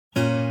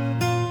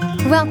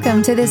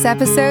Welcome to this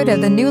episode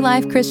of the New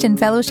Life Christian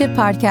Fellowship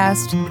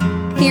Podcast.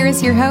 Here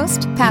is your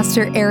host,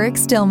 Pastor Eric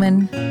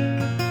Stillman.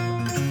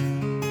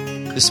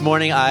 This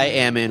morning I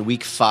am in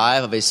week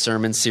 5 of a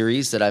sermon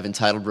series that I've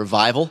entitled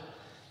Revival.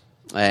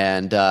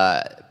 And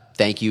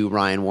thank you,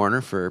 Ryan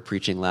Warner, for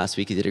preaching last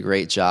week. He did a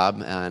great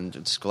job, and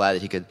I'm just glad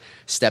that he could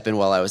step in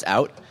while I was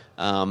out.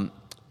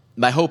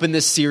 My hope in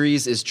this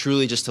series is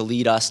truly just to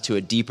lead us to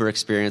a deeper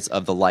experience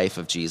of the life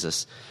of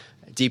Jesus,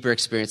 a deeper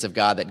experience of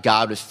God, that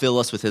God would fill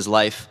us with his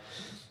life,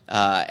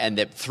 and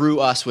that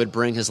through us would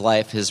bring his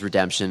life, his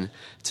redemption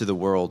to the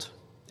world.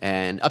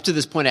 And up to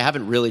this point, I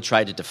haven't really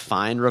tried to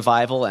define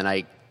revival, and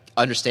I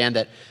understand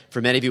that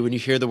for many of you, when you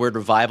hear the word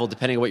revival,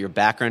 depending on what your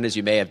background is,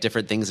 you may have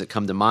different things that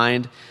come to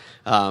mind.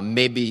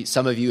 Maybe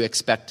some of you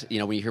expect,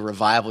 when you hear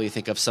revival, you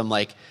think of some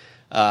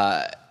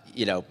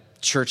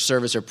church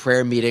service or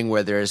prayer meeting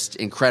where there's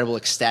incredible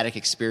ecstatic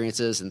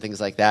experiences and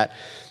things like that.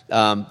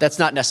 That's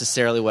not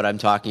necessarily what I'm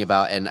talking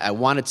about, and I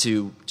wanted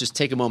to just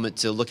take a moment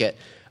to look at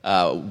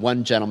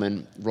one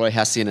gentleman, Roy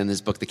Hession, in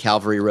his book, The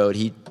Calvary Road.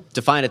 He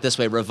defined it this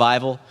way: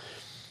 revival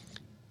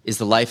is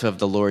the life of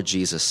the Lord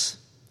Jesus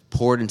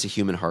poured into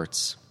human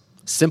hearts.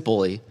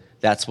 Simply,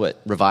 that's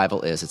what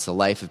revival is. It's the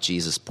life of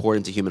Jesus poured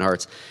into human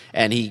hearts.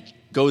 And he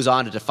goes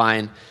on to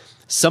define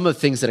some of the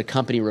things that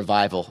accompany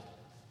revival: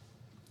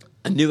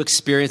 a new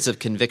experience of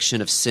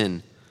conviction of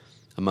sin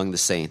among the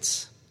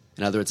saints.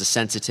 In other words, a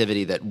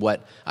sensitivity that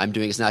what I'm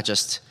doing is not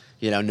just,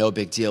 no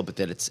big deal, but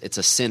that it's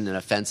a sin and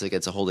offense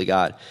against a holy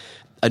God.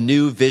 A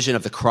new vision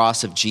of the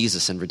cross of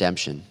Jesus and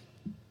redemption.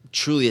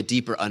 Truly a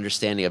deeper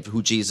understanding of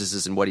who Jesus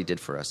is and what he did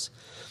for us.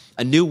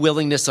 A new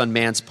willingness on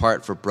man's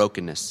part for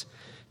brokenness,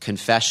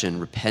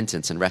 confession,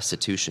 repentance, and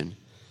restitution.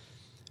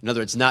 In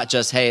other words, not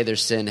just, hey,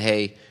 there's sin,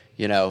 hey,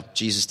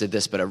 Jesus did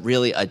this, but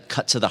a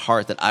cut to the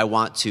heart that I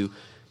want to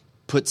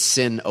put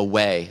sin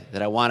away,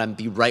 that I want to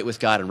be right with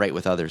God and right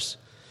with others.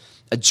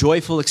 A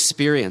joyful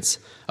experience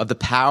of the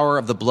power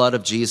of the blood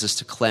of Jesus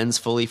to cleanse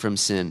fully from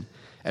sin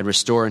and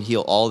restore and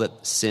heal all that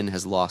sin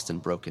has lost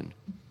and broken.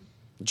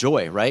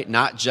 Joy, right?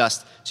 Not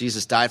just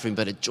Jesus died for me,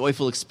 but a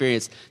joyful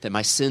experience that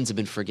my sins have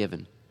been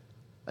forgiven.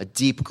 A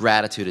deep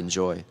gratitude and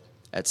joy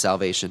at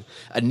salvation.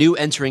 A new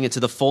entering into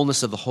the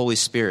fullness of the Holy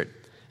Spirit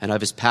and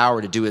of his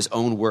power to do his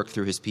own work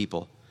through his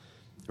people.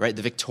 Right?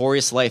 The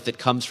victorious life that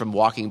comes from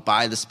walking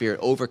by the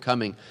Spirit,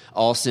 overcoming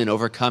all sin,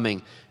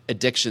 overcoming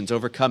addictions,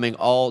 overcoming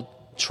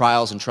all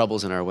trials and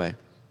troubles in our way.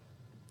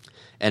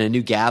 And a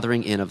new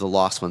gathering in of the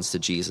lost ones to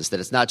Jesus.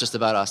 That it's not just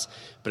about us,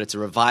 but it's a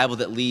revival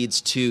that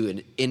leads to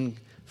an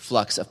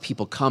influx of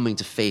people coming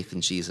to faith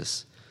in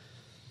Jesus.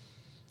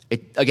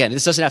 Again,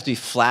 this doesn't have to be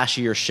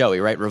flashy or showy,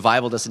 right?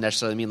 Revival doesn't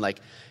necessarily mean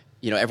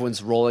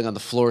everyone's rolling on the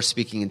floor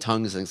speaking in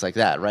tongues and things like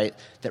that, right?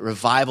 That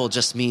revival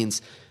just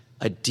means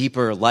a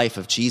deeper life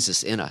of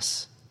Jesus in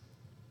us.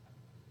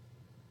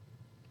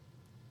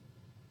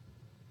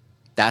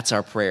 That's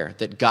our prayer,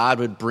 that God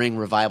would bring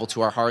revival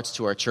to our hearts,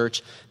 to our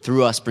church,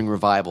 through us bring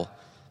revival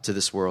to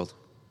this world.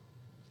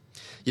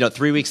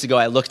 3 weeks ago,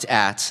 I looked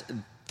at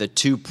the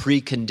 2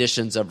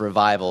 preconditions of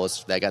revival.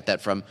 I got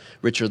that from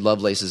Richard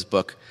Lovelace's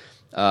book.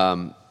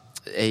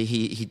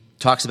 He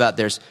talks about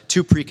there's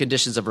 2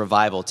 preconditions of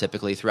revival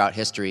typically throughout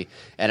history.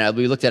 And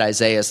we looked at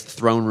Isaiah's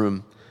throne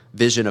room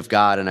vision of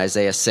God in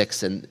Isaiah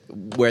 6, and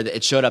where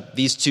it showed up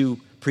these 2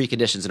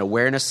 preconditions: an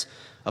awareness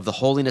of the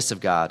holiness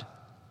of God,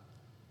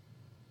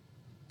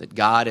 that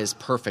God is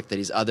perfect, that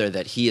he's other,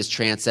 that he is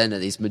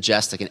transcendent, he's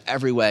majestic in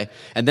every way,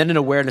 and then an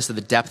awareness of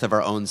the depth of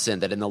our own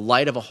sin, that in the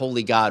light of a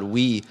holy God,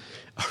 we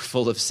are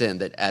full of sin,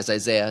 that as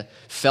Isaiah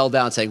fell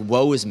down saying,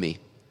 "Woe is me,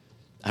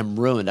 I'm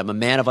ruined, I'm a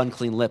man of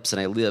unclean lips, and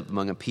I live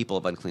among a people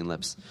of unclean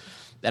lips."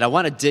 And I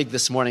want to dig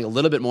this morning a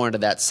little bit more into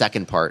that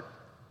second part,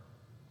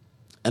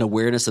 an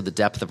awareness of the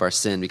depth of our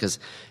sin, because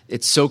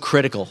it's so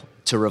critical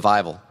to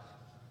revival.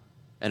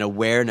 An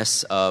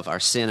awareness of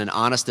our sin, an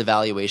honest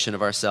evaluation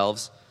of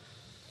ourselves.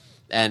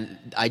 And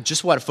I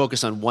just want to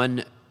focus on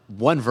one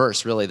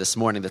verse really this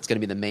morning that's going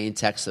to be the main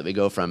text that we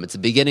go from. It's the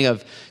beginning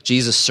of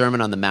Jesus' Sermon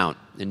on the Mount.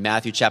 In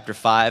Matthew chapter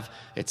 5,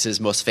 it's his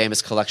most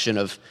famous collection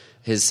of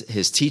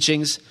his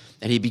teachings.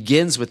 And he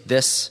begins with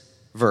this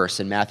verse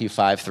in Matthew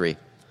 5:3.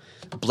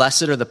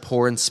 "Blessed are the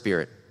poor in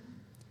spirit,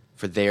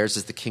 for theirs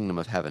is the kingdom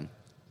of heaven."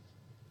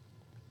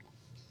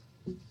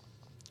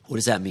 What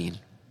does that mean?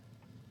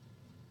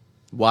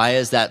 Why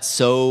is that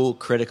so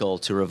critical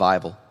to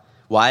revival?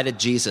 Why did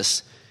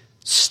Jesus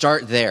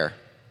start there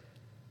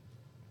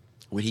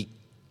when he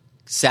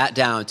sat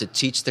down to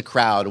teach the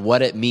crowd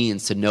what it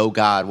means to know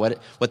God,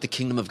 what the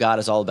kingdom of God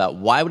is all about?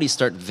 Why would he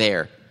start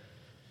there?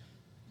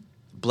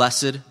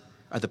 Blessed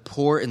are the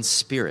poor in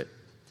spirit,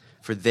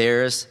 for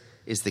theirs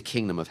is the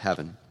kingdom of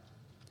heaven.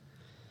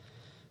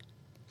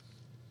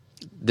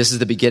 This is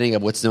the beginning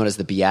of what's known as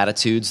the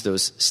Beatitudes,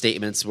 those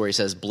statements where he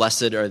says,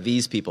 blessed are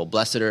these people,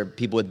 blessed are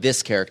people with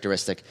this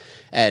characteristic.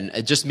 And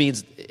it just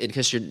means, in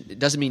Christian, it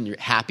doesn't mean you're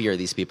happy are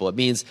these people. It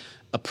means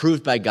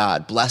approved by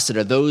God. Blessed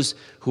are those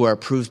who are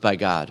approved by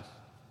God,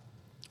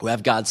 who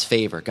have God's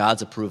favor,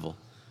 God's approval.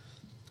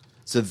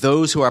 So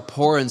those who are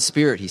poor in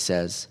spirit, he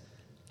says,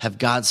 have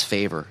God's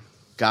favor,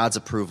 God's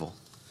approval.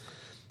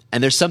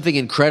 And there's something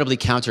incredibly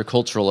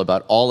countercultural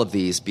about all of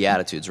these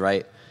Beatitudes,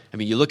 right? I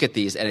mean, you look at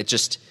these and it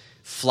just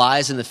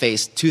flies in the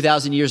face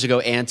 2,000 years ago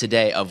and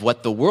today of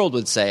what the world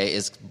would say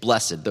is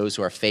blessed, those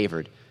who are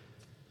favored.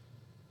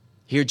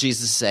 Here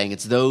Jesus is saying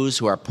it's those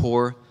who are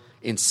poor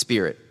in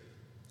spirit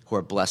who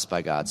are blessed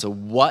by God. So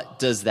what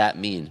does that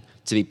mean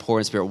to be poor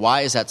in spirit?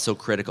 Why is that so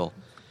critical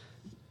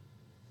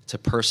to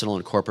personal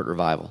and corporate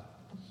revival?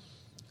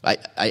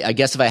 I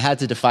guess if I had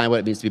to define what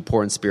it means to be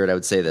poor in spirit, I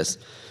would say this.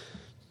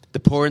 The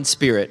poor in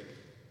spirit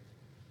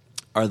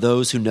are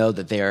those who know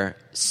that they are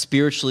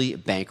spiritually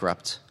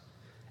bankrupt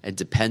and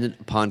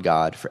dependent upon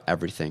God for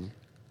everything.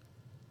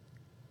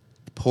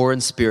 The poor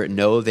in spirit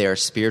know they are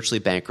spiritually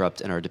bankrupt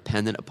and are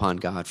dependent upon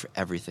God for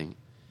everything.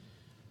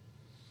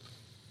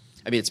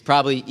 I mean, it's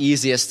probably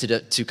easiest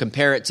to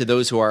compare it to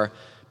those who are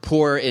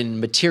poor in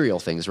material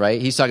things,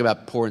 right? He's talking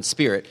about poor in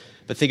spirit,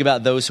 but think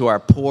about those who are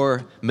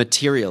poor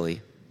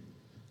materially.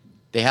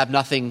 They have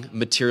nothing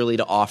materially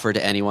to offer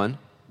to anyone.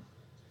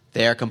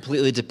 They are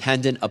completely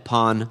dependent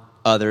upon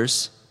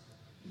others.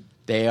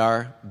 They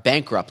are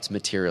bankrupt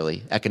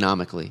materially,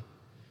 economically.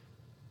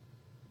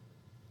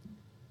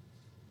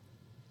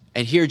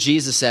 And here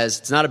Jesus says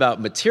it's not about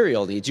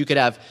material needs. You could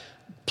have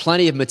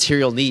plenty of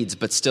material needs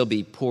but still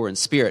be poor in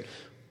spirit.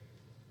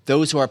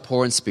 Those who are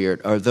poor in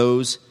spirit are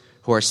those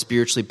who are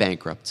spiritually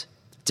bankrupt,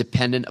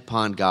 dependent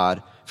upon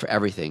God for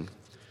everything.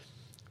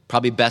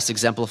 Probably best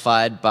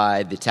exemplified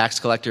by the tax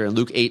collector in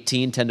Luke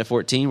 18,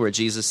 10-14, where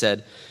Jesus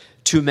said,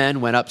 2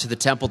 men went up to the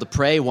temple to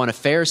pray, one a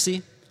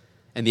Pharisee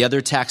and the other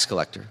a tax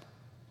collector.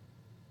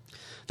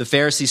 The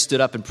Pharisee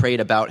stood up and prayed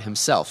about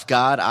himself.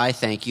 God, I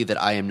thank you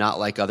that I am not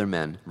like other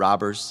men,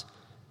 robbers,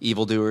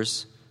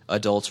 evildoers,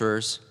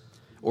 adulterers,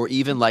 or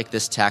even like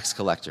this tax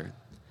collector.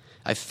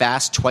 I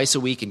fast twice a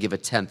week and give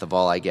 1/10 of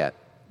all I get.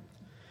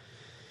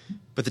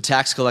 But the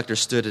tax collector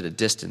stood at a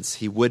distance.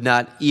 He would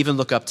not even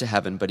look up to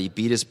heaven, but he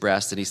beat his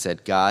breast and he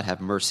said, God,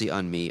 have mercy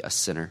on me, a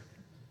sinner.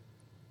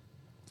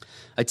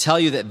 I tell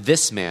you that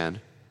this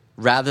man,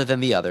 rather than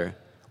the other,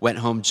 went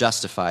home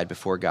justified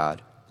before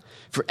God.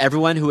 For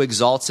everyone who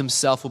exalts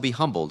himself will be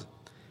humbled,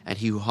 and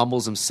he who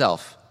humbles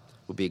himself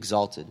will be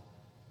exalted.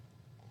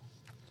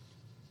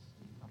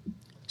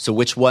 So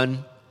which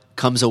one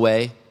comes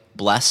away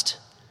blessed?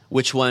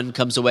 Which one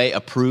comes away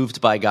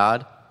approved by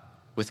God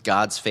with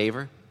God's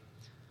favor?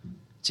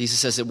 Jesus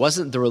says it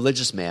wasn't the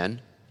religious man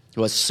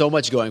who has so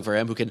much going for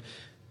him, who can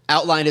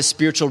outline his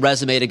spiritual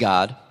resume to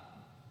God.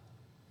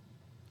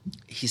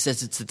 He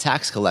says it's the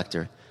tax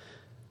collector,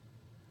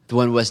 the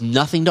one who has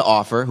nothing to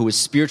offer, who is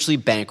spiritually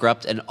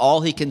bankrupt, and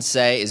all he can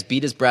say is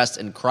beat his breast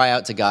and cry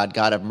out to God,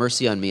 God, have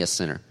mercy on me, a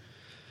sinner.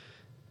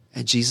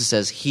 And Jesus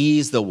says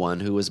he's the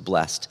one who is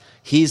blessed.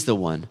 He's the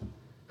one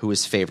who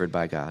is favored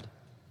by God.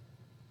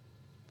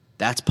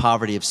 That's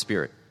poverty of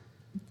spirit.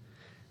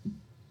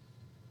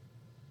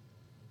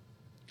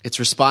 It's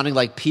responding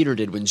like Peter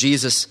did when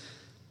Jesus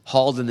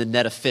hauled in the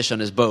net of fish on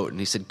his boat and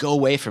he said, go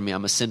away from me,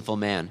 I'm a sinful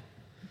man.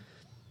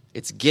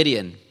 It's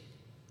Gideon,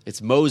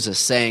 it's Moses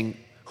saying,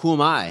 who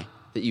am I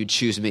that you'd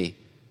choose me?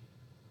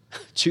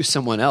 Choose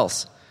someone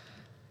else.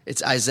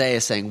 It's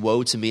Isaiah saying,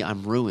 woe to me,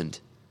 I'm ruined.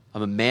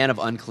 I'm a man of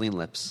unclean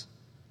lips.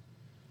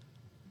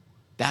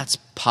 That's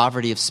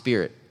poverty of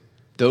spirit.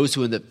 Those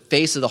who in the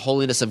face of the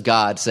holiness of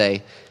God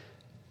say,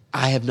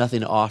 I have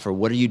nothing to offer.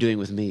 What are you doing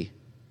with me?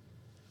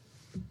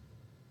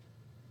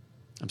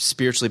 I'm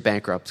spiritually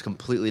bankrupt,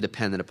 completely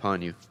dependent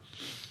upon you.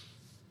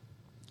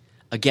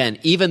 Again,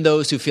 even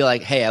those who feel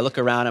like, hey, I look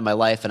around at my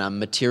life and I'm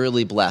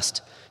materially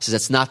blessed, says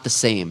that's not the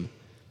same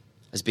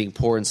as being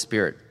poor in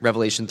spirit.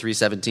 Revelation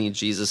 3:17,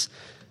 Jesus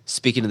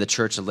speaking to the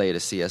church of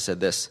Laodicea said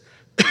this,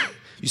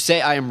 you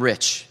say I am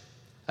rich,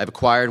 I've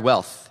acquired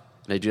wealth,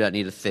 and I do not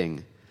need a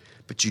thing,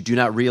 but you do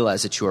not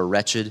realize that you are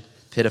wretched,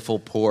 pitiful,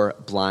 poor,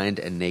 blind,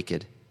 and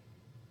naked.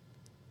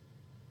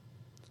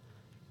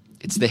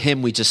 It's the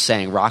hymn we just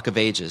sang, Rock of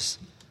Ages.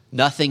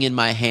 Nothing in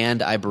my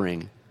hand I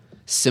bring,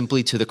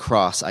 simply to the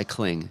cross I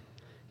cling.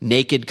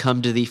 Naked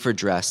come to thee for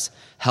dress,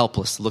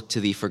 helpless look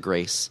to thee for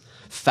grace.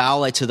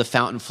 Foul I to the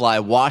fountain fly,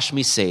 wash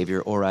me, Savior,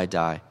 or I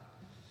die.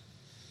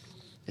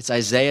 It's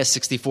Isaiah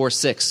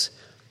 64:6.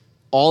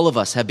 All of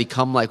us have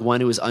become like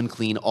one who is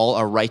unclean. All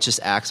our righteous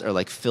acts are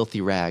like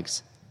filthy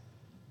rags.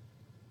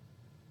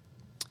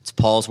 It's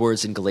Paul's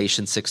words in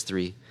Galatians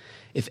 6:3.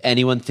 If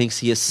anyone thinks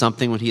he is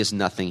something when he is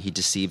nothing, he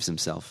deceives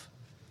himself.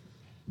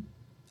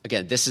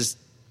 Again, this is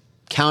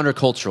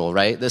countercultural,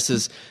 right? This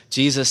is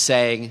Jesus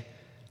saying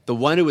the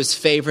one who is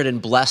favored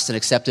and blessed and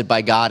accepted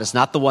by God is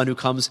not the one who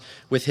comes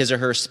with his or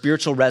her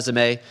spiritual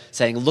resume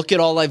saying, look at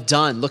all I've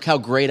done. Look how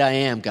great I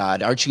am,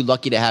 God. Aren't you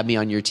lucky to have me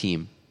on your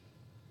team?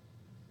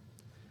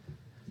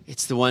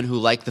 It's the one who,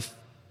 like the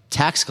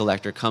tax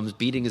collector, comes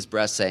beating his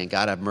breast saying,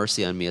 God, have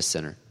mercy on me, a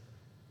sinner.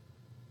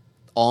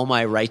 All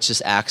my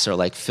righteous acts are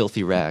like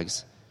filthy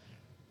rags.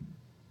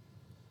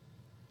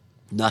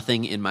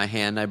 Nothing in my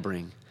hand I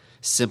bring.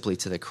 Simply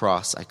to the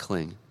cross I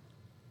cling.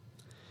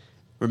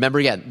 Remember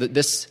again,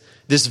 this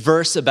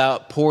verse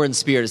about poor in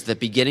spirit is the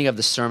beginning of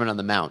the Sermon on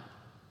the Mount.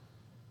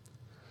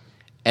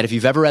 And if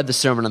you've ever read the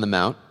Sermon on the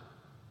Mount,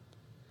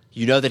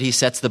 you know that he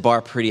sets the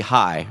bar pretty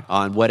high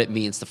on what it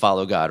means to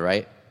follow God,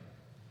 right?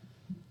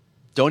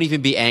 Don't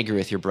even be angry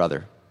with your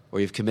brother, or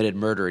you've committed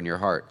murder in your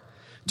heart.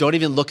 Don't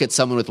even look at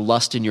someone with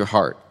lust in your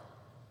heart,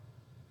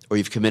 or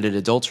you've committed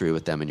adultery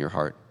with them in your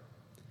heart.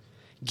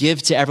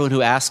 Give to everyone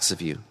who asks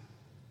of you.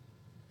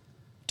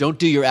 Don't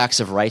do your acts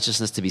of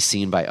righteousness to be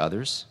seen by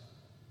others.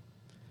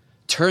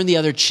 Turn the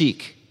other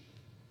cheek.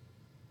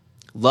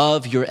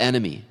 Love your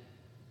enemy.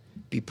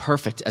 Be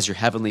perfect as your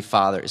heavenly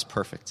Father is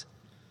perfect.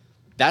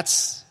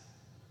 That's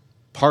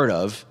part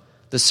of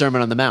the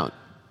Sermon on the Mount.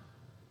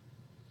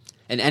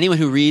 And anyone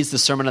who reads the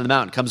Sermon on the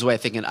Mount comes away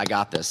thinking, I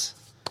got this,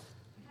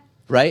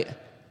 right?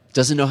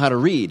 Doesn't know how to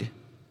read,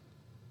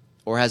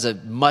 or has a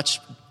much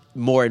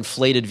more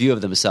inflated view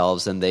of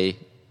themselves than they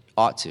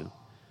ought to.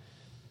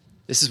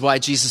 This is why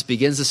Jesus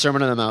begins the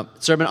Sermon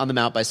on the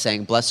Mount by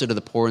saying, blessed are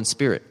the poor in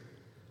spirit,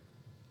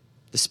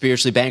 the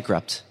spiritually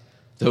bankrupt,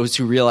 those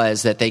who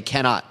realize that they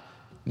cannot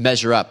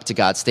measure up to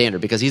God's standard,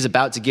 because he's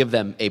about to give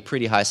them a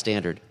pretty high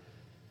standard.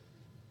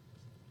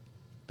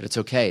 But it's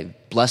okay.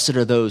 Blessed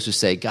are those who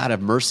say, God,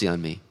 have mercy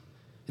on me.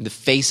 In the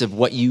face of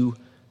what you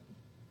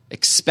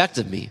expect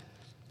of me,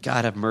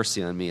 God, have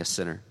mercy on me, a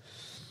sinner.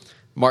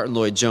 Martin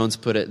Lloyd-Jones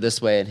put it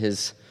this way in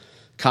his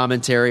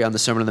commentary on the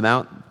Sermon on the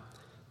Mount.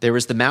 There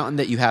is the mountain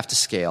that you have to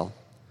scale,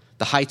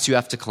 the heights you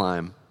have to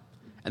climb,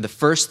 and the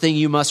first thing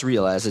you must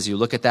realize as you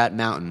look at that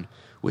mountain,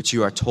 which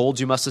you are told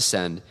you must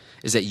ascend,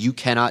 is that you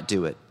cannot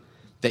do it,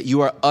 that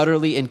you are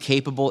utterly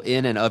incapable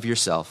in and of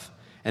yourself,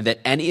 and that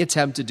any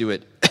attempt to do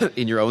it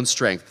in your own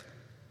strength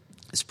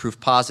is proof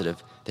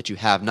positive that you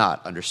have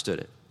not understood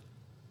it.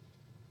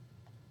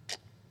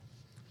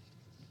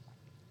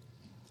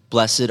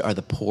 Blessed are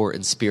the poor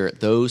in spirit,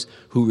 those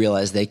who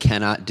realize they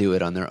cannot do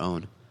it on their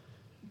own.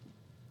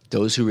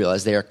 Those who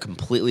realize they are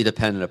completely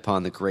dependent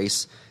upon the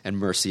grace and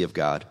mercy of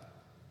God.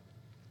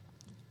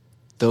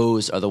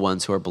 Those are the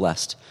ones who are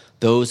blessed.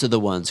 Those are the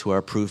ones who are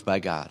approved by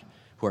God,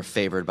 who are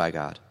favored by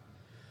God.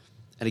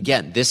 And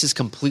again, this is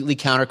completely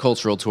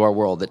countercultural to our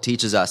world that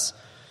teaches us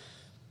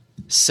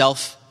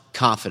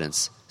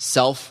self-confidence,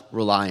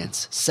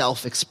 self-reliance,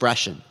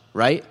 self-expression,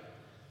 right?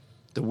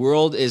 The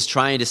world is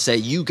trying to say,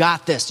 you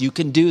got this, you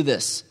can do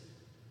this.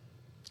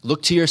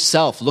 Look to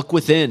yourself, look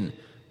within.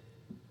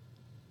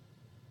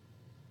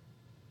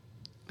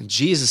 And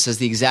Jesus says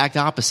the exact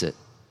opposite.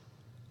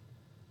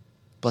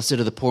 Blessed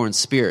are the poor in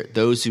spirit,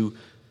 those who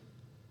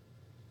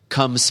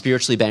come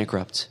spiritually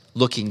bankrupt,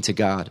 looking to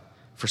God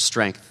for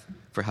strength,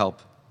 for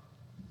help.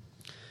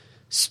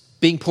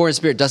 Being poor in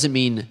spirit doesn't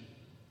mean,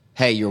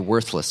 hey, you're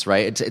worthless,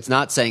 right? It's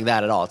not saying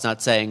that at all. It's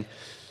not saying,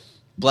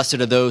 blessed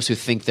are those who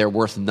think they're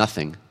worth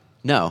nothing.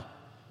 No,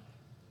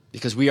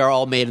 because we are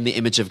all made in the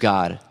image of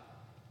God.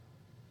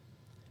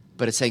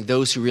 But it's saying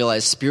those who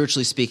realize,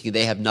 spiritually speaking,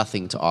 they have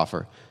nothing to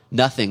offer.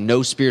 Nothing,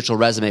 no spiritual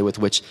resume with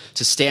which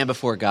to stand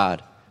before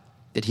God,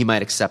 that he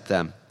might accept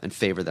them and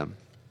favor them.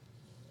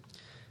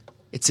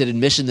 It's an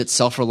admission that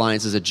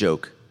self-reliance is a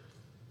joke.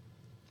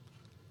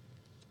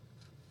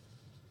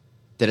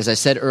 That, as I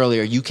said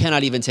earlier, you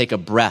cannot even take a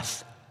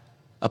breath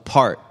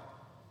apart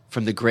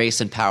from the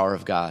grace and power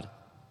of God.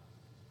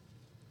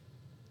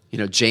 You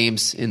know,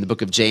 James, in the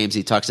book of James,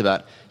 he talks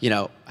about,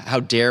 how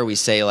dare we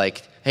say,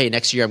 like, hey,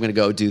 next year I'm going to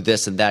go do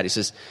this and that. He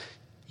says,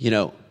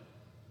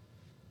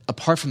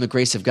 apart from the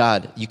grace of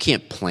God, you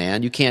can't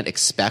plan, you can't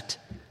expect.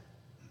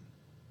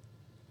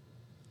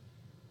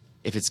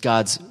 If it's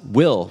God's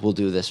will, we'll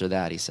do this or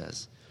that, he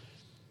says.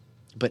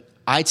 But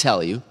I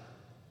tell you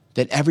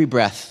that every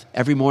breath,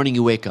 every morning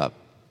you wake up,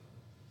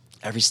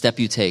 every step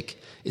you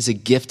take is a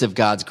gift of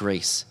God's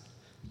grace.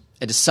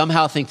 And to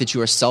somehow think that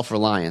you are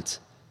self-reliant,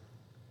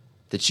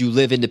 that you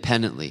live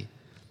independently,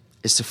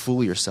 is to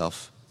fool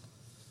yourself.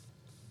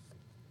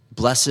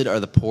 Blessed are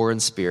the poor in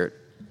spirit.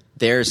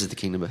 Theirs is the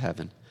kingdom of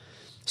heaven.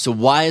 So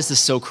why is this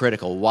so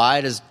critical?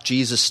 Why does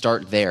Jesus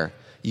start there?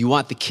 You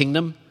want the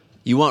kingdom?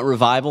 You want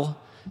revival?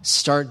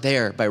 Start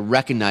there by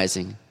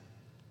recognizing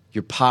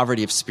your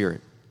poverty of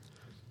spirit.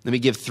 Let me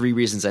give 3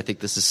 reasons I think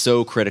this is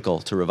so critical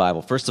to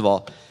revival. First of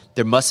all,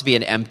 there must be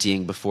an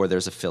emptying before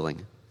there's a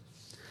filling.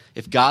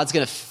 If God's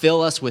going to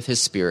fill us with his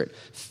spirit,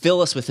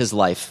 fill us with his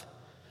life,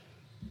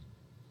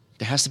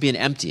 there has to be an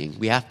emptying.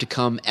 We have to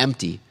come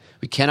empty.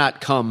 We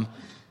cannot come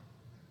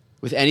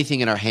with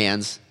anything in our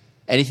hands,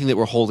 anything that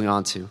we're holding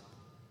on to.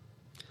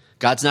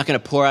 God's not going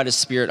to pour out his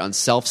spirit on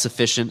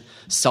self-sufficient,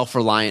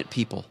 self-reliant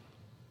people.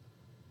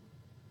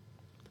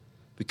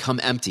 We come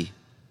empty,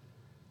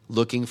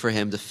 looking for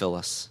him to fill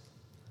us.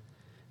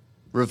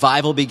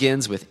 Revival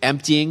begins with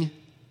emptying,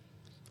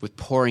 with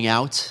pouring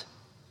out,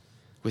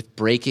 with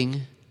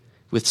breaking,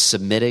 with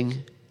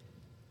submitting,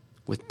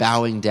 with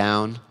bowing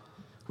down,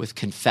 with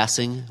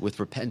confessing, with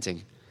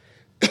repenting,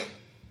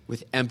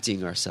 with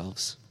emptying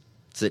ourselves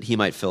so that he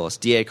might fill us.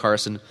 D.A.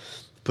 Carson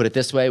put it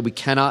this way: we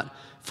cannot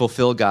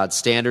fulfill God's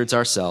standards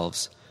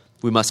ourselves.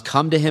 We must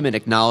come to him and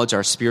acknowledge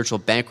our spiritual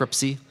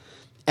bankruptcy,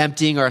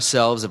 emptying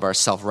ourselves of our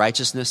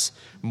self-righteousness,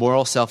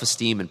 moral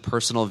self-esteem, and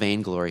personal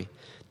vainglory.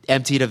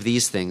 Emptied of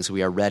these things,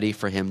 we are ready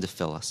for him to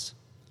fill us.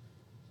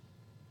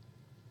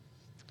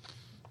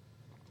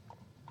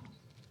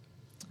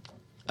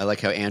 I like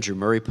how Andrew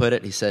Murray put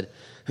it. He said,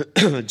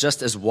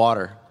 just as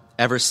water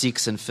ever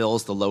seeks and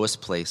fills the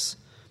lowest place,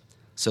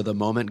 so the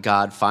moment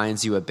God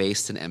finds you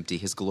abased and empty,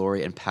 his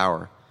glory and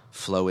power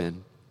flow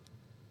in.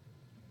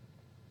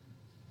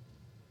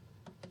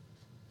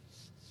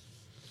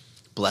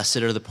 Blessed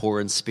are the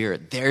poor in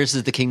spirit. Theirs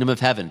is the kingdom of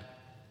heaven.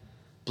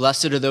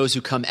 Blessed are those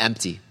who come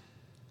empty,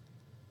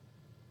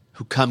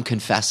 who come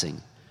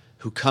confessing,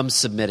 who come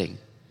submitting.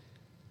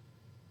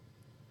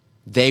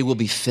 They will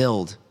be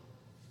filled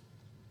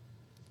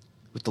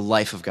with the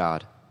life of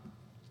God.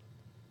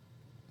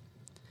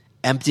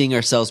 Emptying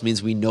ourselves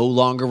means we no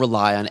longer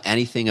rely on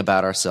anything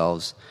about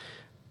ourselves,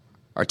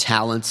 our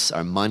talents,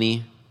 our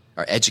money,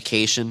 our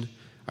education,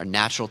 our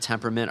natural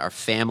temperament, our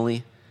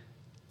family.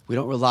 We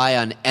don't rely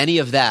on any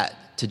of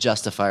that to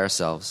justify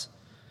ourselves.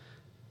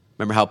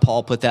 Remember how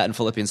Paul put that in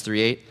Philippians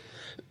 3:8?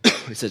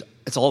 He said,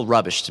 it's all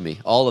rubbish to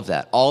me, all of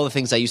that. All the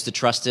things I used to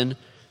trust in,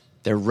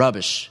 they're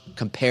rubbish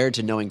compared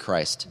to knowing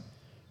Christ.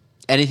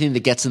 Anything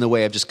that gets in the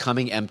way of just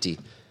coming empty,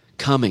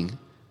 coming,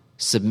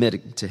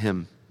 submitting to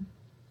him.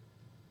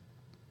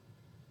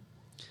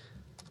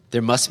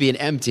 There must be an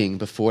emptying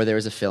before there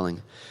is a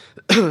filling.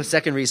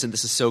 Second reason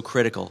this is so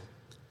critical,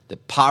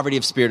 that poverty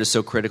of spirit is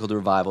so critical to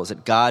revival, is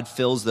that God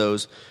fills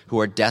those who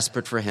are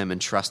desperate for him and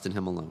trust in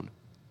him alone.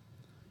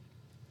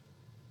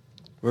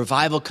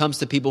 Revival comes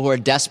to people who are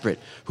desperate,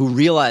 who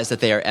realize that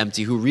they are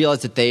empty, who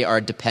realize that they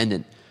are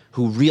dependent,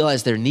 who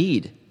realize their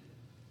need.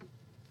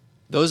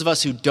 Those of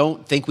us who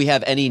don't think we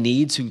have any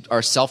needs, who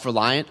are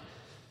self-reliant,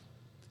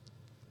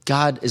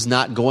 God is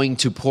not going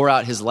to pour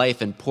out his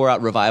life and pour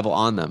out revival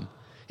on them.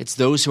 It's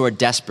those who are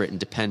desperate and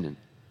dependent.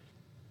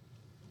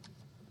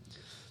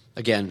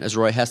 Again, as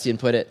Roy Hestian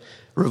put it,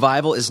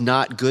 revival is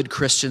not good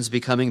Christians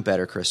becoming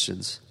better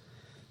Christians,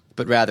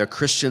 but rather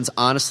Christians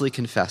honestly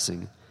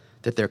confessing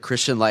that their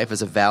Christian life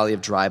is a valley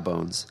of dry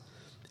bones,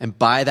 and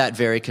by that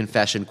very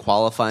confession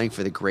qualifying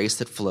for the grace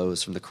that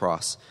flows from the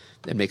cross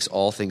and makes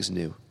all things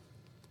new.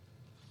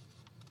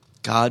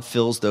 God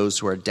fills those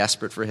who are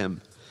desperate for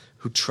him,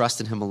 who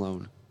trust in him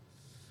alone.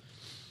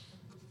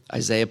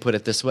 Isaiah put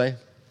it this way.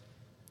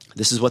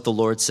 This is what the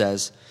Lord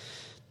says.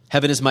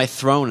 Heaven is my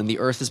throne and the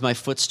earth is my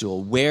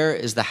footstool. Where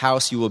is the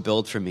house you will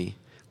build for me?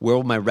 Where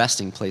will my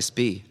resting place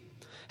be?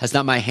 Has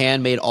not my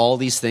hand made all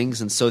these things,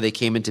 and so they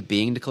came into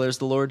being, declares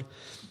the Lord?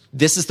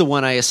 This is the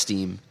one I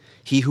esteem,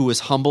 he who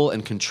is humble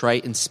and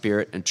contrite in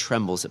spirit and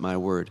trembles at my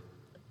word.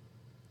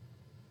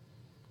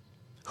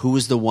 Who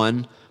is the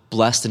one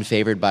blessed and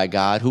favored by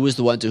God? Who is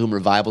the one to whom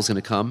revival is going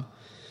to come?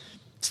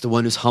 It's the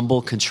one who's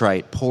humble,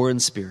 contrite, poor in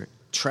spirit,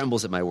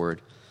 trembles at my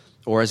word.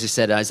 Or as he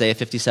said in Isaiah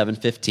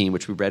 57:15,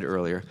 which we read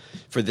earlier,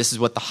 for this is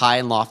what the high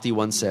and lofty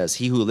one says,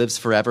 he who lives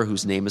forever,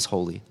 whose name is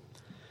holy.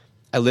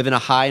 I live in a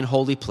high and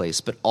holy place,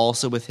 but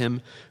also with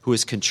him who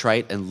is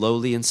contrite and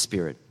lowly in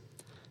spirit,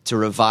 to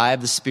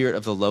revive the spirit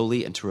of the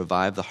lowly and to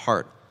revive the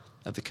heart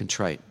of the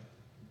contrite.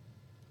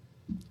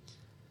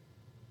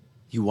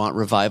 You want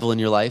revival in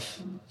your life?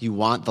 You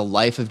want the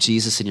life of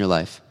Jesus in your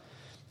life?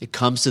 It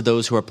comes to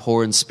those who are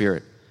poor in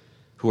spirit,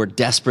 who are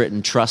desperate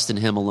and trust in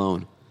him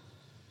alone.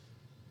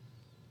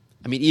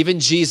 I mean, even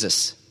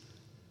Jesus,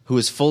 who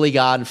is fully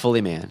God and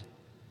fully man,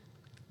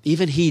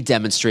 even he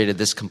demonstrated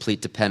this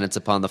complete dependence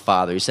upon the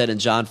Father. He said in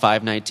John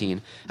 5:19,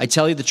 I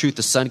tell you the truth,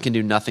 the Son can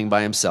do nothing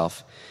by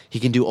himself.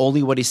 He can do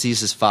only what he sees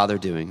his Father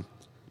doing,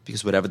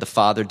 because whatever the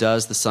Father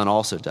does, the Son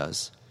also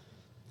does.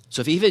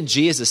 So if even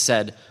Jesus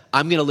said,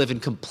 I'm going to live in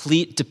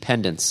complete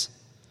dependence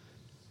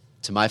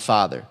to my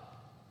Father,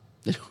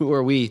 then who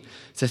are we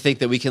to think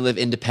that we can live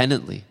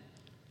independently?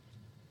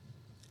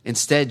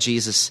 Instead,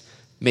 Jesus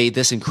made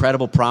this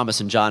incredible promise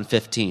in John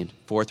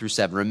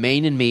 15:4-7.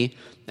 Remain in me,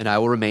 and I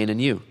will remain in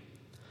you.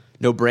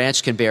 No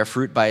branch can bear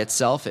fruit by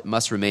itself. It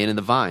must remain in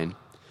the vine.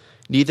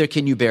 Neither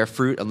can you bear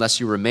fruit unless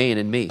you remain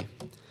in me.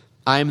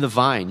 I am the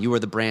vine, you are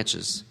the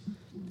branches.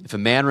 If a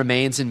man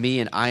remains in me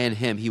and I in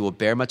him, he will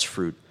bear much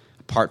fruit.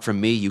 Apart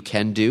from me, you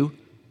can do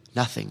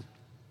nothing.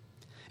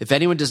 If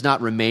anyone does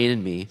not remain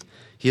in me,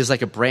 he is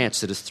like a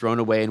branch that is thrown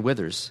away and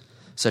withers.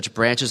 Such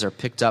branches are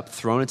picked up,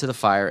 thrown into the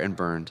fire, and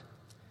burned.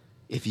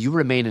 If you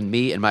remain in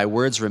me and my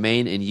words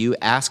remain in you,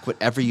 ask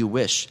whatever you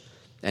wish,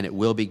 and it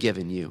will be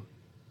given you.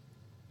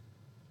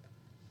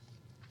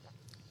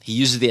 He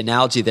uses the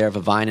analogy there of a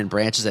vine and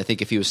branches. I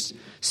think if he was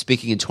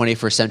speaking in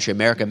 21st century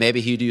America,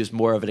 maybe he'd use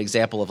more of an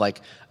example of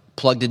like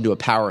plugged into a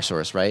power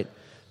source, right?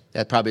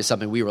 That probably is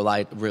something we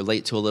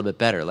relate to a little bit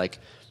better. Like,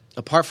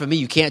 apart from me,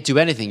 you can't do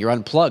anything. You're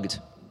unplugged.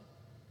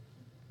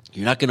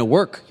 You're not going to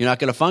work. You're not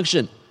going to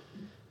function.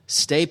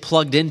 Stay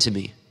plugged into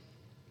me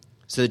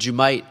so that you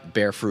might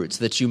bear fruit,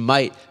 so that you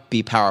might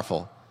be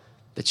powerful,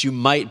 that you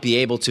might be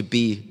able to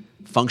be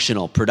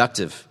functional,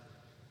 productive.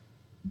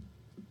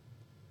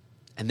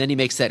 And then he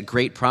makes that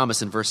great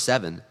promise in verse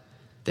 7,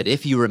 that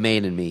if you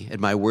remain in me and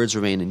my words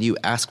remain in you,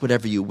 ask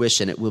whatever you wish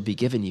and it will be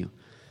given you.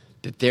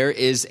 That there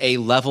is a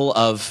level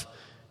of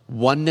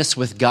oneness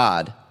with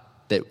God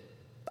that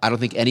I don't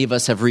think any of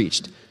us have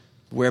reached,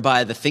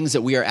 whereby the things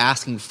that we are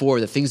asking for,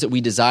 the things that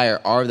we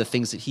desire, are the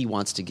things that he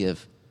wants to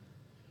give.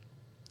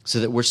 so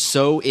that we're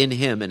so in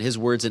him and his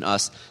words in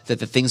us that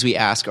the things we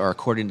ask are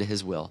according to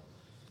his will,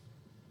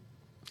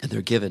 and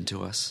they're given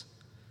to us.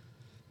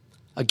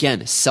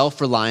 Again,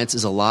 self-reliance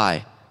is a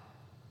lie.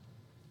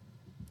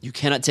 You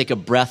cannot take a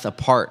breath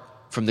apart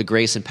from the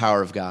grace and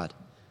power of God.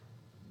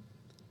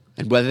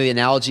 And whether the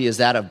analogy is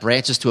that of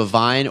branches to a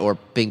vine or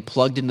being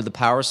plugged into the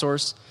power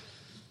source,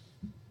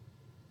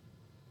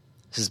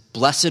 it says,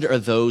 blessed are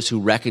those who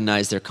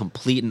recognize their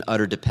complete and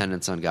utter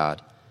dependence on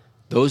God.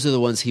 Those are the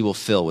ones he will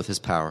fill with his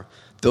power.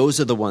 Those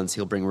are the ones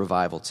he'll bring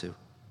revival to.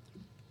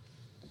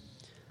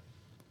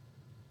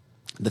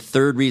 The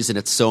third reason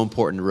it's so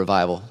important to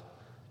revival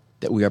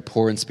that we are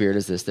poor in spirit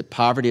is this, that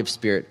poverty of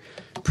spirit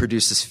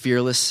produces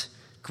fearless,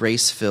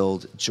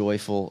 grace-filled,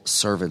 joyful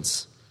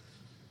servants.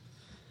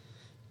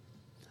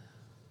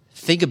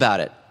 Think about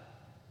it.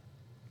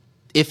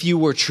 If you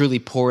were truly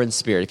poor in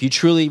spirit, if you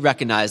truly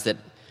recognize that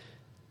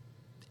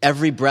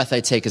every breath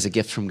I take is a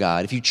gift from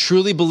God, if you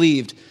truly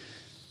believed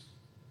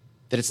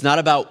that it's not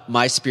about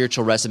my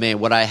spiritual resume and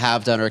what I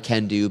have done or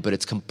can do, but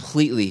it's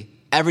completely,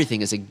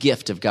 everything is a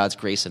gift of God's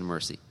grace and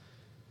mercy,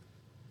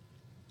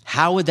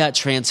 how would that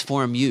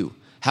transform you?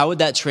 How would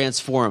that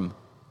transform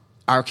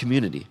our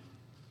community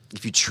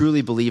if you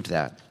truly believed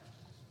that?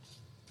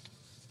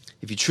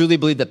 If you truly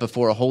believe that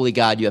before a holy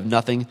God you have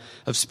nothing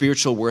of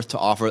spiritual worth to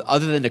offer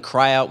other than to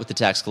cry out with the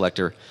tax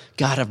collector,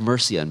 God, have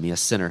mercy on me, a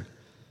sinner.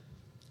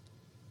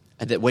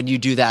 And that when you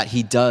do that,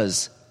 he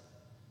does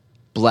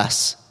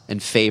bless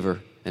and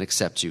favor and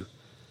accept you.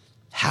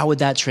 How would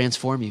that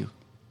transform you?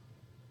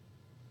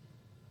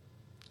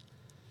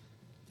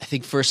 I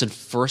think first and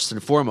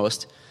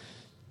foremost,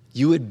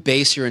 you would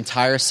base your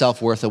entire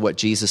self-worth on what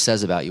Jesus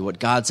says about you, what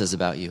God says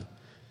about you.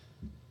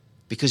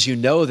 Because you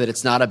know that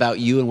it's not about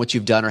you and what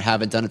you've done or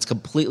haven't done. It's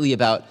completely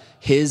about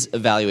his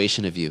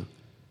evaluation of you.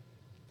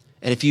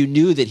 And if you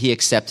knew that he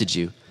accepted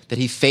you, that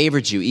he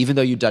favored you, even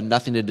though you've done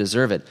nothing to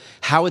deserve it,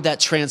 how would that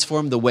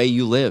transform the way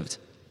you lived,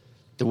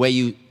 the way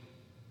you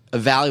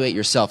evaluate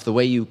yourself, the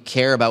way you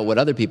care about what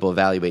other people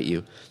evaluate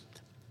you?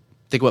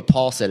 Think of what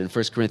Paul said in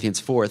 1 Corinthians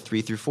 4,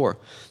 3-4.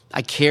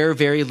 I care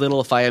very little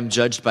if I am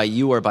judged by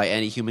you or by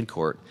any human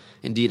court.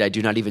 Indeed, I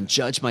do not even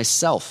judge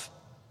myself.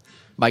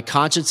 My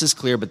conscience is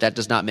clear, but that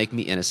does not make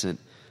me innocent.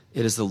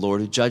 It is the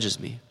Lord who judges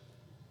me.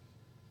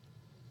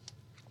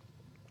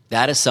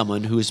 That is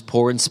someone who is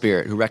poor in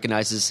spirit, who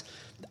recognizes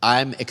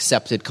I'm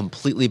accepted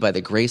completely by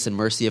the grace and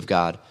mercy of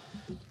God.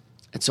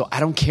 And so I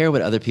don't care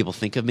what other people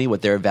think of me,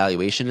 what their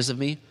evaluation is of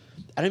me.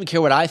 I don't even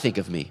care what I think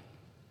of me.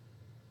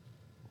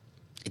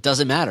 It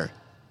doesn't matter.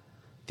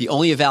 The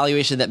only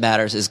evaluation that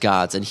matters is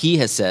God's. And he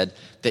has said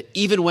that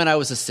even when I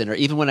was a sinner,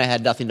 even when I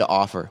had nothing to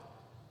offer,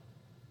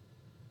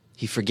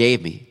 he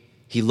forgave me.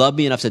 He loved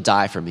me enough to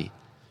die for me.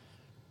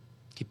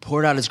 He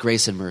poured out his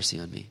grace and mercy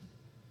on me.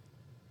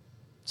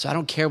 So I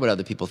don't care what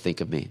other people think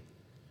of me.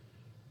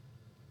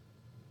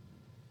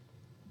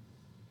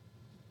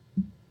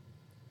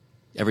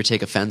 Ever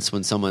take offense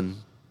when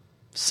someone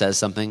says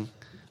something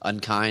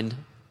unkind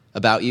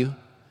about you?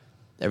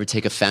 Ever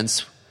take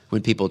offense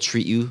when people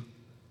treat you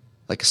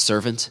like a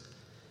servant?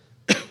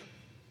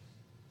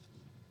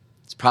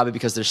 It's probably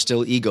because there's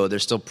still ego,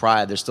 there's still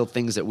pride, there's still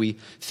things that we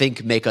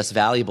think make us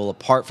valuable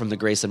apart from the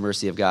grace and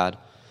mercy of God.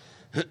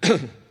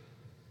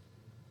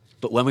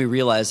 But when we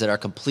realize that our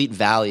complete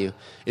value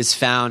is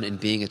found in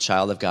being a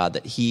child of God,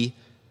 that he,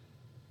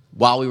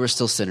 while we were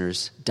still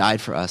sinners, died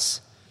for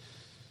us,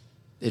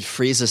 it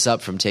frees us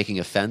up from taking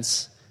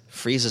offense,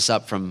 frees us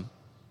up from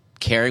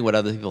caring what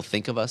other people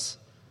think of us.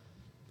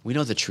 We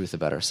know the truth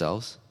about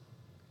ourselves.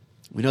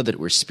 We know that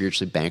we're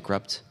spiritually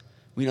bankrupt.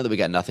 We know that we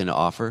got nothing to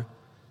offer.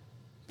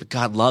 But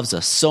God loves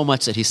us so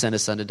much that he sent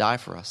his son to die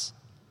for us.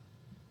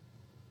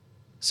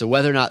 So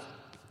whether or not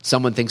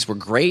someone thinks we're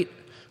great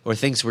or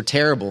thinks we're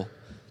terrible,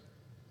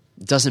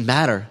 it doesn't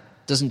matter.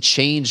 It doesn't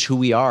change who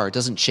we are. It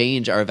doesn't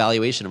change our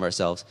evaluation of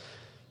ourselves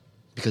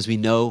because we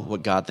know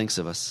what God thinks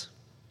of us.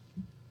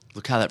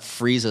 Look how that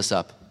frees us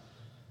up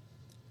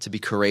to be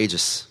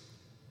courageous,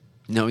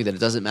 knowing that it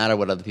doesn't matter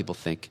what other people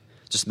think.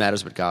 It just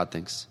matters what God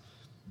thinks.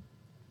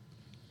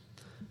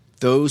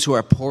 Those who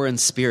are poor in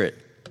spirit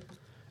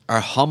are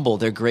humble,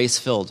 they're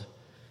grace-filled.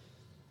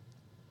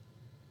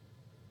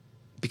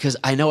 Because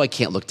I know I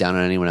can't look down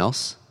on anyone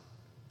else.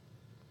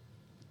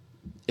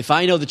 If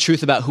I know the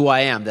truth about who I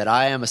am, that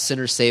I am a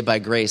sinner saved by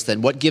grace,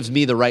 then what gives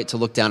me the right to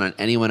look down on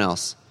anyone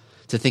else,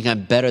 to think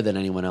I'm better than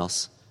anyone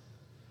else?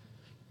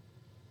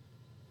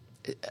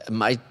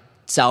 My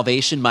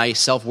salvation, my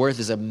self-worth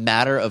is a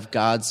matter of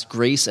God's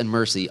grace and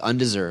mercy,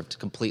 undeserved,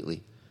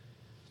 completely.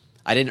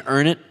 I didn't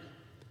earn it.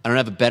 I don't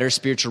have a better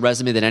spiritual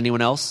resume than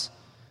anyone else.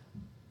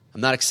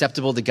 I'm not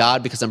acceptable to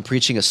God because I'm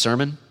preaching a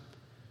sermon,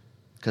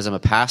 because I'm a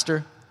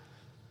pastor.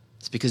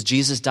 It's because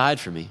Jesus died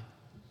for me.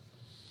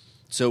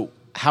 So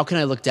how can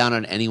I look down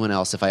on anyone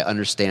else if I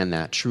understand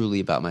that truly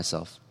about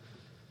myself?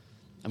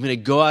 I'm going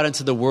to go out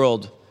into the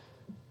world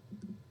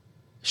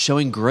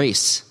showing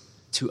grace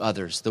to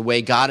others the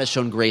way God has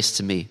shown grace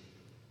to me.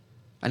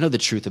 I know the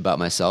truth about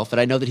myself,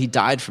 and I know that he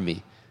died for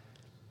me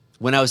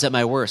when I was at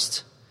my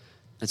worst.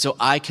 And so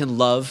I can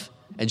love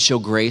and show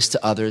grace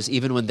to others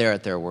even when they're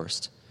at their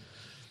worst.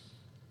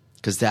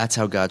 Because that's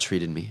how God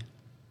treated me.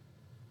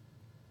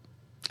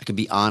 I can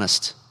be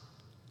honest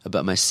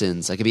about my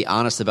sins. I can be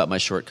honest about my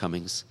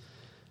shortcomings.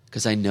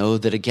 Because I know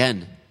that,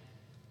 again,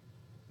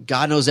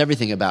 God knows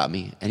everything about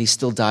me, and he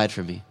still died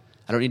for me.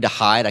 I don't need to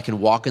hide. I can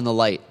walk in the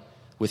light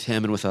with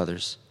him and with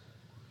others.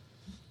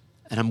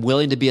 And I'm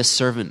willing to be a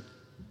servant.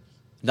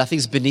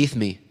 Nothing's beneath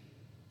me.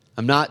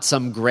 I'm not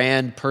some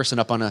grand person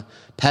up on a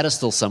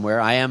pedestal somewhere.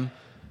 I am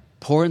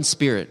poor in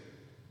spirit.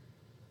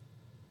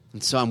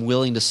 And so I'm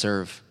willing to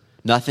serve.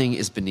 Nothing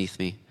is beneath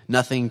me.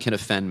 Nothing can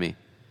offend me.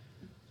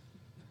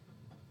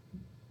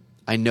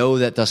 I know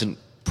that doesn't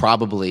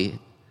probably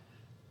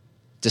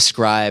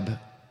describe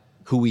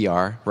who we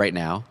are right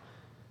now.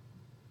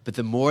 But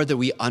the more that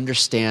we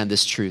understand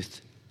this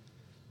truth,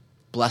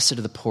 blessed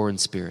are the poor in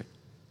spirit.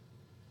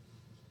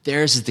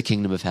 Theirs is the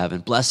kingdom of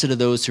heaven. Blessed are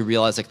those who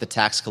realize, like the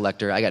tax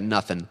collector, I got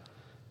nothing.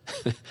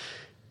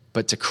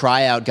 But to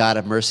cry out, God,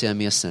 have mercy on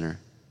me, a sinner.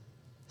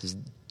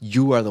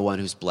 You are the one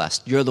who's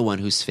blessed. You're the one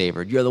who's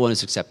favored. You're the one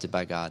who's accepted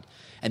by God.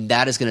 And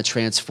that is going to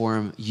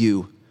transform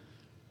you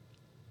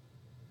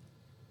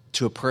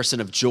to a person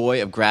of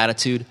joy, of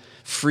gratitude,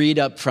 freed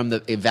up from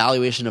the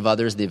evaluation of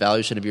others, the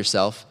evaluation of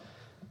yourself,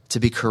 to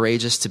be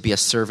courageous, to be a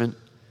servant.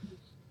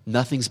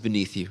 Nothing's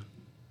beneath you.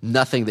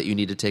 Nothing that you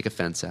need to take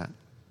offense at.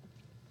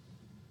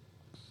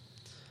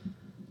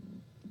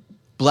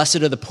 Blessed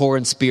are the poor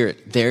in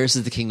spirit. Theirs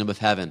is the kingdom of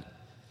heaven.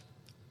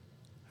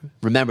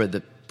 Remember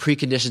the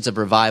preconditions of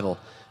revival,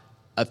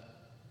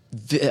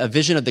 a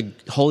vision of the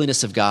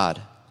holiness of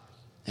God,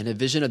 and a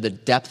vision of the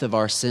depth of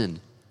our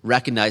sin,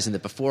 recognizing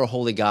that before a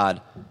holy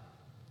God,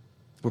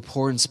 we're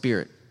poor in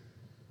spirit.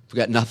 We've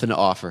got nothing to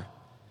offer.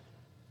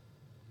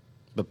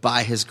 But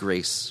by his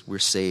grace, we're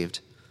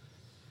saved.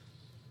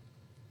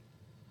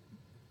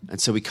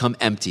 And so we come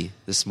empty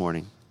this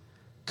morning.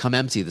 Come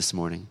empty this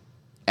morning.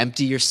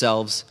 Empty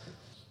yourselves.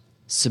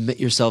 Submit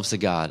yourselves to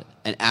God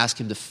and ask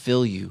him to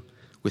fill you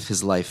with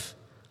his life.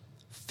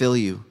 Fill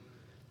you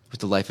with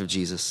the life of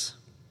Jesus.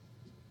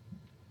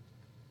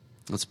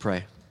 Let's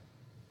pray.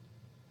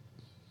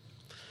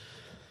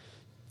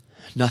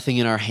 Nothing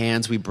in our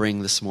hands we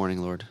bring this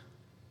morning, Lord.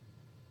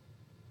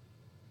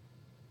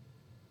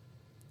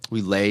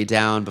 We lay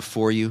down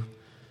before you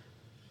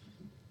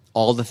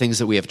all the things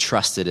that we have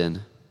trusted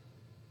in.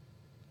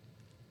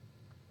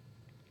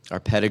 Our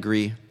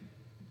pedigree,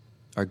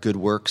 our good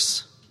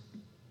works,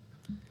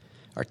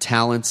 our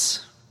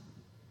talents,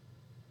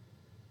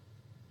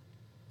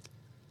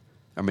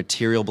 our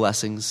material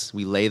blessings.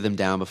 We lay them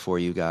down before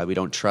you, God. We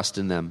don't trust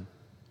in them.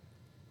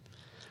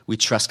 We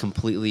trust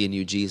completely in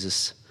you,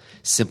 Jesus.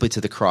 Simply to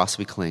the cross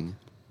we cling.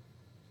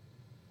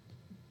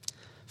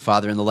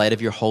 Father, in the light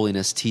of your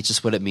holiness, teach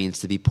us what it means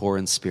to be poor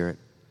in spirit,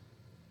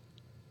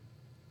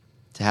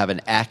 to have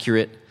an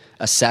accurate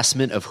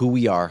assessment of who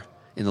we are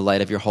in the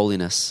light of your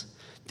holiness,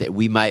 that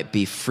we might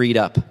be freed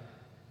up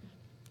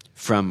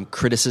from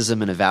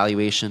criticism and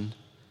evaluation,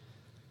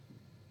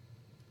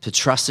 to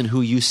trust in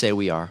who you say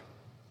we are.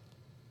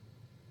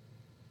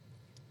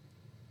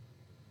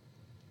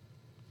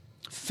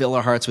 Fill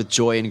our hearts with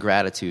joy and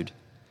gratitude.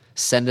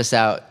 Send us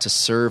out to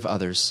serve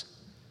others,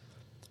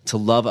 to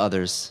love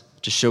others,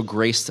 to show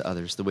grace to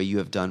others the way you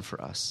have done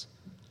for us.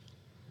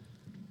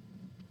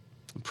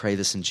 I pray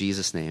this in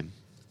Jesus' name.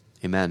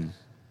 Amen.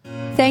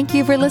 Thank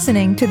you for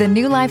listening to the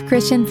New Life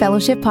Christian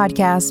Fellowship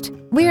Podcast.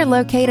 We are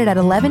located at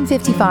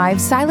 1155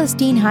 Silas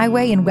Deane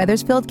Highway in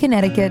Wethersfield,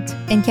 Connecticut,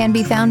 and can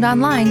be found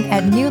online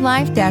at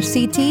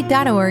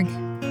newlife-ct.org.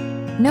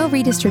 No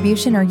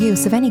redistribution or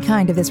use of any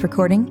kind of this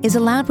recording is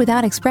allowed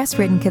without express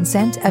written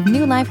consent of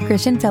New Life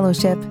Christian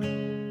Fellowship.